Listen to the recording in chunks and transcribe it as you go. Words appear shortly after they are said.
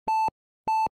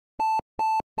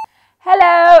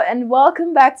Hello and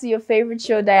welcome back to your favorite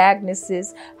show,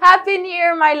 Diagnosis. Happy New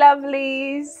Year, my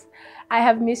lovelies. I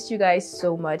have missed you guys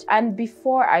so much, and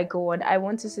before I go on, I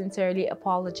want to sincerely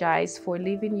apologize for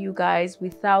leaving you guys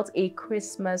without a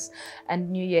Christmas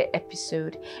and New Year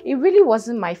episode. It really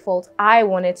wasn't my fault. I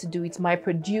wanted to do it. My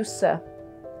producer,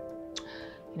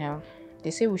 they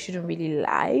say we shouldn't really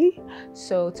lie,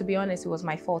 so to be honest, it was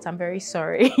my fault. I'm very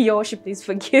sorry. Y'all should please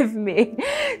forgive me.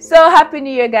 So happy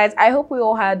New Year, guys. I hope we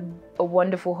all had a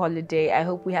wonderful holiday. I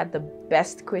hope we had the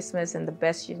best Christmas and the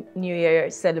best New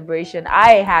Year celebration.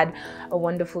 I had a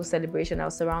wonderful celebration. I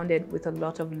was surrounded with a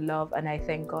lot of love, and I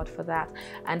thank God for that.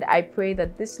 And I pray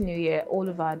that this new year all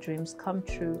of our dreams come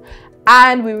true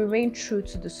and we remain true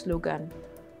to the slogan,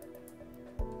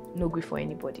 no grief for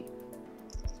anybody.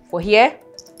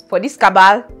 For this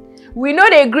cabal, we know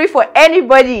they agree for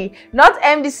anybody, not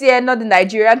MDCN, not the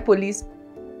Nigerian police,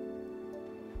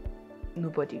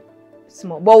 nobody.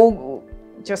 Small, but we'll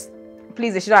just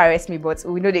please, they shouldn't arrest me, but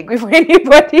we know they agree for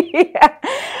anybody.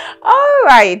 All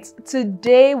right,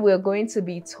 today we're going to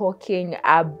be talking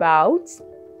about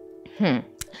the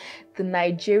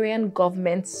Nigerian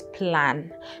government's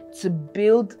plan to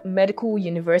build medical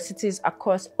universities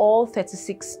across all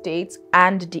 36 states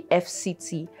and the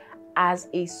FCT as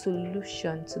a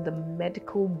solution to the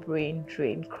medical brain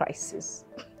drain crisis.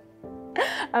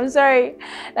 I'm sorry,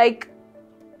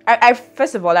 I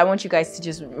first of all, I want you guys to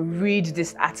just read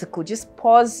this article. Just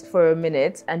pause for a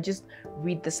minute and just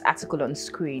read this article on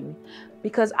screen,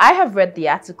 because I have read the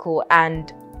article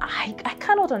and I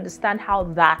cannot understand how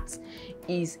that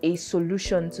is a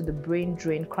solution to the brain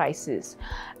drain crisis.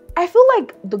 I feel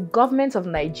like the government of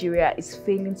Nigeria is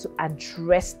failing to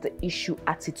address the issue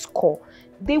at its core.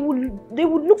 They would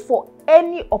look for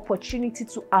any opportunity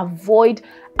to avoid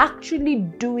actually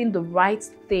doing the right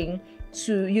thing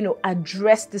to,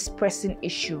 address this pressing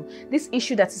issue, this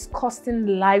issue that is costing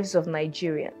lives of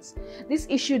Nigerians, this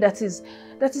issue that is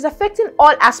affecting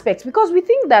all aspects, because we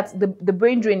think that the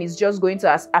brain drain is just going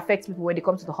to affect people when they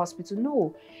come to the hospital.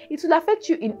 No, it will affect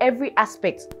you in every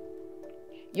aspect.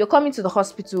 You're coming to the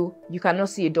hospital, you cannot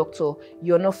see a doctor,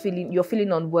 you're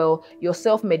feeling unwell, you're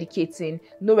self-medicating,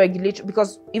 no regulatory,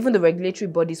 because even the regulatory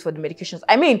bodies for the medications,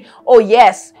 oh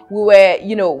yes, we were,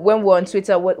 when we were on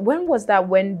Twitter, when was that,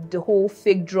 when the whole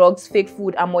fake drugs, fake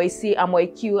food, Amoy C,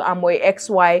 Amoy Q, Amoy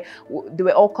XY, they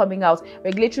were all coming out.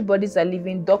 Regulatory bodies are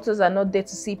leaving, doctors are not there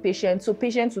to see patients, so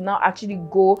patients will now actually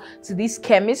go to these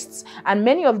chemists, and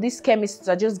many of these chemists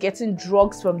are just getting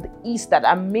drugs from the East that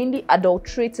are mainly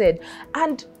adulterated,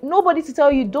 and nobody to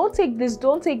tell you, don't take this,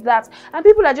 don't take that, and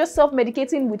people are just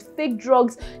self-medicating with fake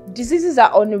drugs. Diseases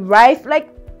are on the rise.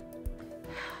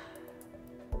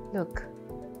 Look,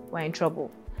 we're in trouble.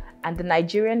 And the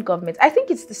Nigerian government, I think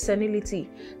it's the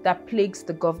senility that plagues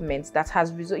the government that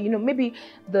has maybe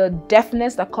the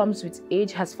deafness that comes with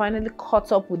age has finally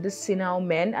caught up with the senile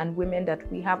men and women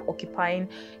that we have occupying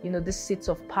the seats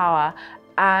of power,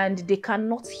 and they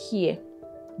cannot hear.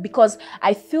 Because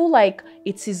I feel like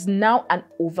it is now an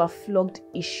overflogged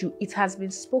issue. It has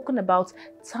been spoken about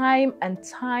time and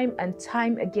time and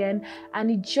time again,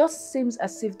 and it just seems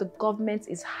as if the government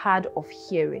is hard of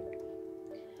hearing.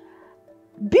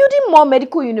 Building more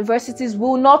medical universities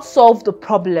will not solve the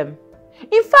problem.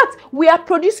 In fact, we are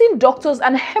producing doctors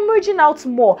and hemorrhaging out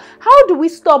more. How do we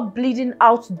stop bleeding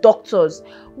out doctors?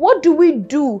 What do we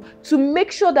do to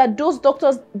make sure that those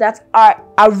doctors that are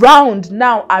around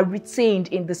now are retained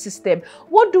in the system?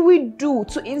 What do we do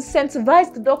to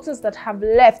incentivize the doctors that have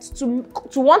left to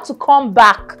want to come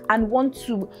back and want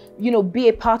to, be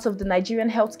a part of the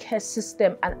Nigerian healthcare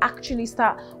system and actually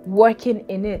start working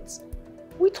in it?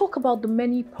 We talk about the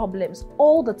many problems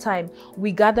all the time.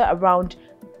 We gather around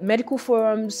medical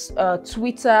forums,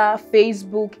 Twitter,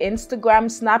 Facebook, Instagram,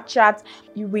 Snapchat.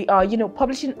 We are,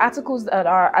 publishing articles that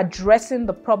are addressing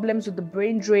the problems with the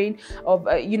brain drain of,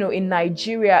 in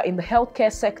Nigeria, in the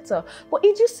healthcare sector. But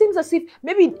it just seems as if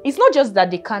maybe it's not just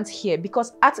that they can't hear,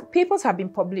 because papers have been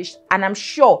published and I'm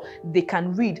sure they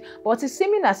can read, but it's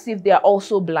seeming as if they are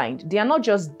also blind. They are not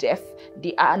just deaf,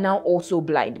 they are now also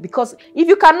blind, because if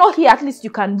you cannot hear, at least you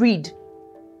can read.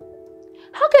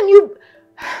 How can you...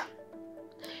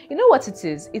 You know what it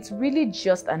is? It's really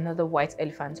just another white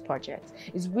elephant project.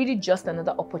 It's really just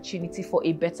another opportunity for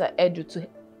a better edu to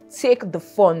take the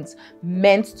funds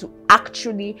meant to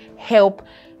actually help,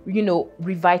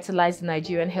 revitalize the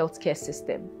Nigerian healthcare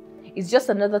system. It's just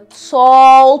another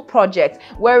tall project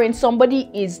wherein somebody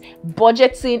is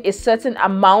budgeting a certain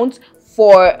amount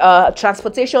for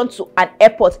transportation to an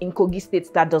airport in Kogi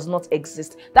State that does not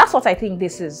exist. That's what I think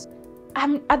this is.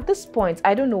 At this point,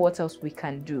 I don't know what else we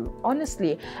can do,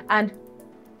 honestly. And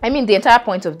I mean, the entire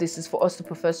point of this is for us to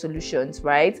prefer solutions,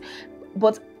 right?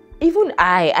 But even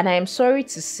I am sorry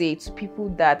to say to people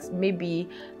that maybe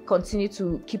continue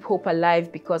to keep hope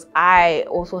alive, because I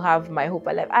also have my hope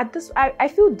alive. I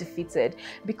feel defeated,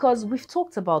 because we've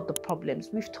talked about the problems.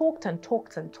 We've talked and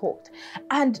talked and talked,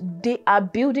 and they are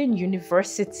building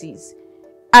universities.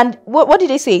 And what did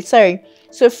they say? Sorry.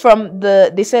 So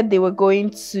they said they were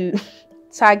going to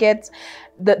target,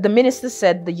 the minister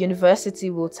said the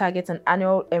university will target an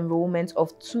annual enrollment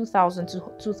of 2,000 to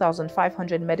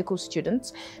 2,500 medical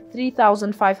students,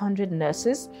 3,500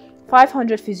 nurses,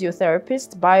 500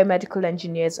 physiotherapists, biomedical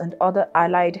engineers, and other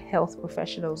allied health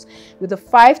professionals, with a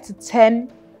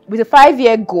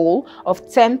 5-year goal of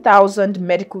 10,000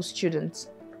 medical students.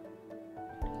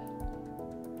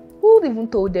 Who even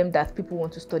told them that people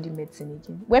want to study medicine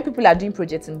again? When people are doing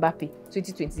projects in Mbappe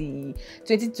 2020,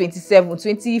 2027,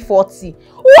 2040,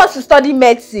 who wants to study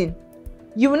medicine?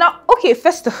 You will not. Okay,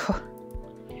 first of all,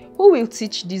 who will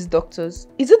teach these doctors?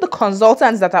 Is it the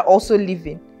consultants that are also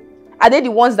leaving? Are they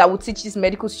the ones that will teach these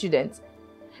medical students?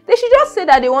 They should just say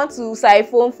that they want to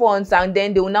siphon funds, and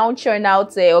then they will now churn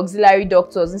out auxiliary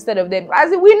doctors instead of them.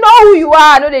 As in, we know who you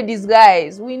are, not they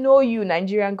disguise. We know you,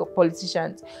 Nigerian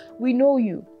politicians. We know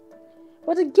you.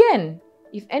 But again,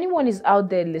 if anyone is out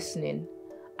there listening,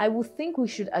 I would think we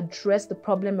should address the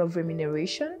problem of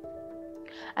remuneration.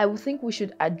 I would think we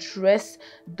should address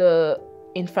the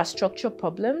infrastructure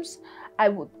problems. I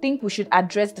would think we should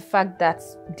address the fact that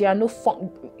there are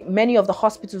many of the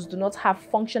hospitals do not have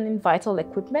functioning vital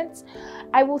equipment.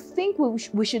 I would think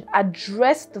we should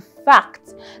address the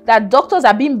fact that doctors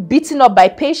are being beaten up by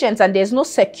patients and there's no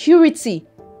security.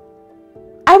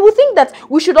 I would think that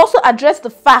we should also address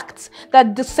the fact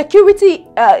that the security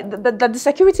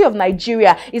of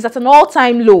Nigeria is at an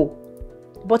all-time low.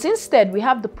 But instead, we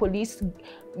have the police,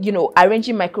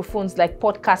 arranging microphones like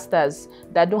podcasters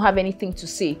that don't have anything to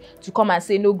say, to come and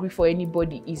say no grief for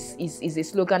anybody is a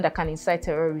slogan that can incite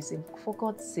terrorism. For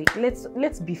God's sake,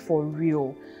 let's be for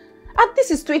real. And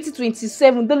this is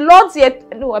 2027. The Lord's yet.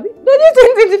 No, I mean,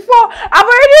 2024. I've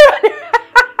already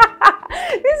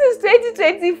This is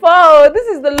 2024. This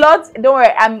is the Lord's. Don't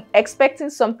worry, I'm expecting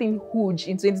something huge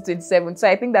in 2027. So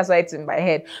I think that's why it's in my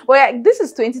head. But yeah, this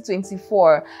is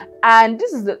 2024. And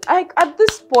this is at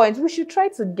this point, we should try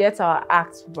to get our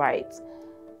act right.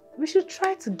 We should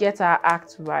try to get our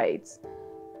act right.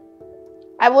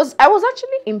 I was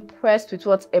actually impressed with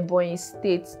what Ebonyi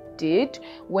State did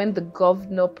when the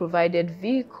governor provided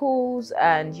vehicles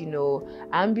and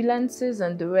ambulances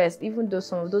and the rest, even though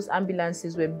some of those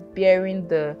ambulances were bearing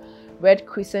the red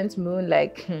crescent moon.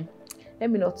 Like, let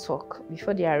me not talk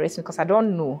before they arrest me, because I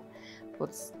don't know.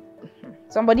 But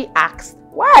somebody asked,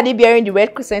 why are they bearing the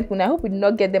red crescent moon? I hope we did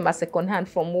not get them as second hand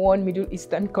from one Middle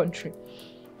Eastern country.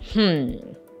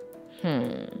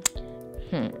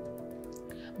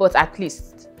 But at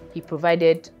least he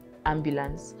provided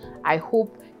ambulance. I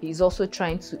hope he's also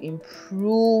trying to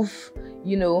improve,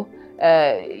 the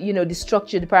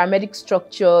structure, the paramedic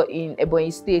structure in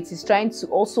Ebonyi State. He's trying to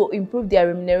also improve their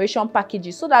remuneration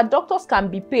packages so that doctors can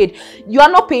be paid. You are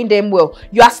not paying them well.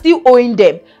 You are still owing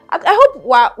them. I hope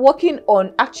we're working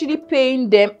on actually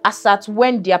paying them as at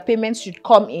when their payments should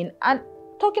come in, and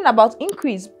talking about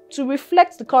increase to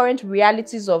reflect the current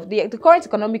realities of the current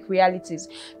economic realities.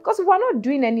 Because if we're not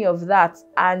doing any of that,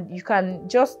 and you can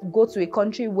just go to a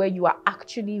country where you are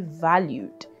actually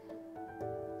valued,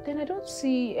 then I don't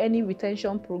see any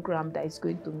retention program that is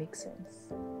going to make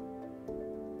sense.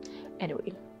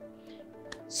 Anyway,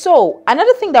 so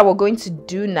another thing that we're going to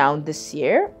do now this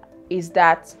year is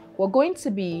that we're going to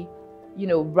be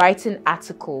writing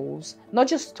articles, not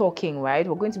just talking, right?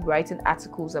 We're going to be writing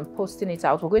articles and posting it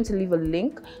out. We're going to leave a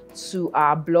link to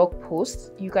our blog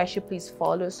post. You guys should please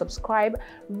follow, subscribe,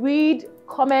 read,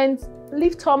 comment,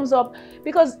 leave thumbs up,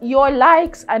 because your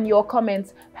likes and your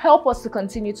comments help us to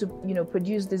continue to,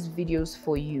 produce these videos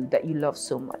for you that you love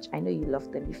so much. I know you love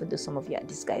them, even though some of you are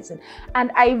disguising.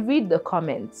 And I read the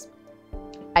comments.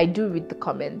 I do read the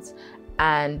comments.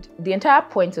 And the entire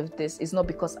point of this is not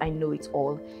because I know it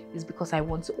all, it's because I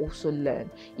want to also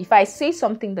learn. If I say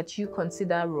something that you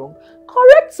consider wrong,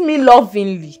 correct me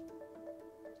lovingly.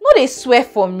 Not a swear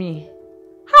for me.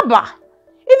 Haba.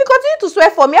 If you continue to swear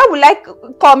for me, I would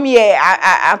come here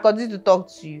and continue to talk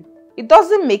to you. It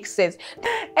doesn't make sense.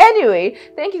 Anyway,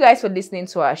 thank you guys for listening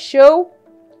to our show.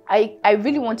 I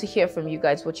really want to hear from you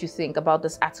guys what you think about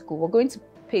this article. We're going to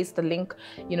paste the link,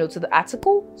 to the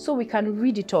article so we can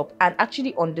read it up and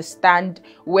actually understand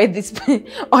where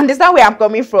understand where I'm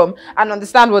coming from and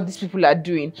understand what these people are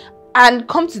doing, and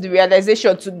come to the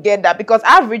realization together, because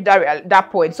I've read that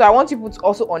point. So I want people to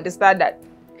also understand that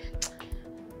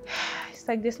it's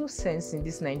like there's no sense in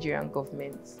this Nigerian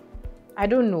government. I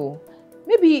don't know.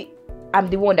 Maybe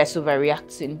I'm the one that's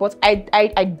overreacting, but I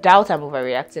doubt I'm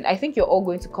overreacting. I think you're all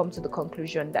going to come to the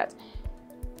conclusion that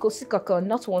Kosikaka,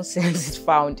 not one sense is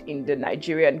found in the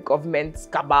Nigerian government's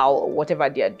cabal or whatever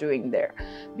they are doing there.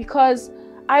 Because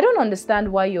I don't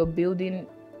understand why you're building,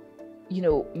 you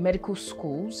know, medical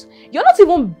schools. You're not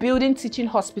even building teaching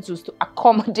hospitals to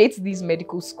accommodate these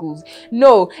medical schools.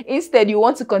 No, instead you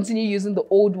want to continue using the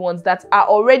old ones that are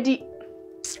already...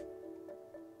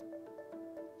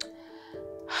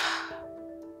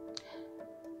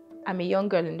 I'm a young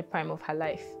girl in the prime of her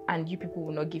life, and you people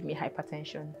will not give me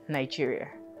hypertension, Nigeria.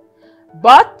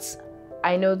 But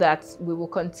I know that we will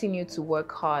continue to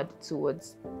work hard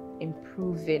towards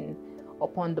improving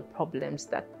upon the problems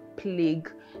that plague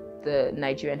the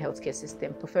Nigerian healthcare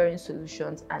system, preferring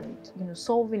solutions and, you know,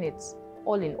 solving it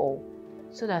all in all,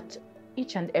 so that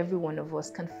each and every one of us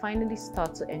can finally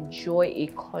start to enjoy a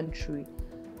country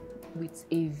with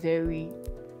a very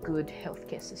good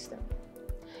healthcare system.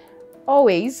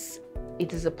 Always,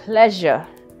 it is a pleasure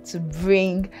to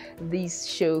bring this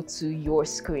show to your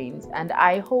screens, and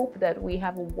I hope that we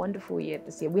have a wonderful year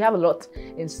this year. We have a lot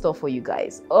in store for you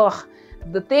guys.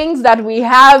 The things that we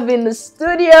have in the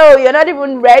studio, you're not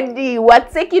even ready. We're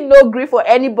taking no grief for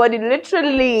anybody,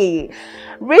 literally.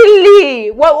 Really.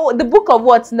 What the book of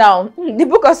what now? The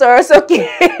book of sorrows, okay.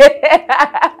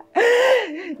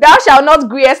 Thou shalt not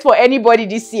grieve for anybody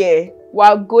this year.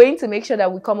 We're going to make sure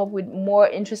that we come up with more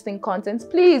interesting content.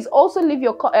 Please also leave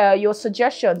your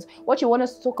suggestions, what you want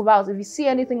us to talk about. If you see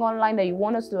anything online that you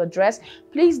want us to address,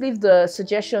 please leave the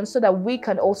suggestions so that we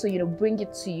can also, you know, bring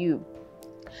it to you.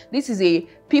 This is a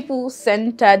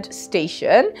people-centered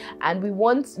station, and we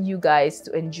want you guys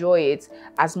to enjoy it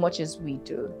as much as we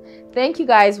do. Thank you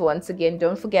guys once again.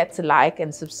 Don't forget to like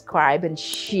and subscribe and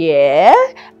share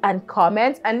and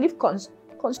comment and leave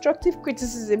constructive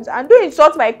criticisms, and don't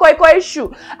insult my koi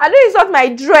shoe, and don't insult my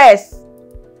dress,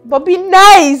 but be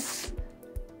nice.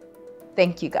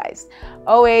 Thank you guys.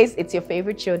 Always, it's your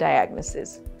favorite show,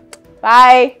 Diagnosis.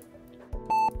 Bye.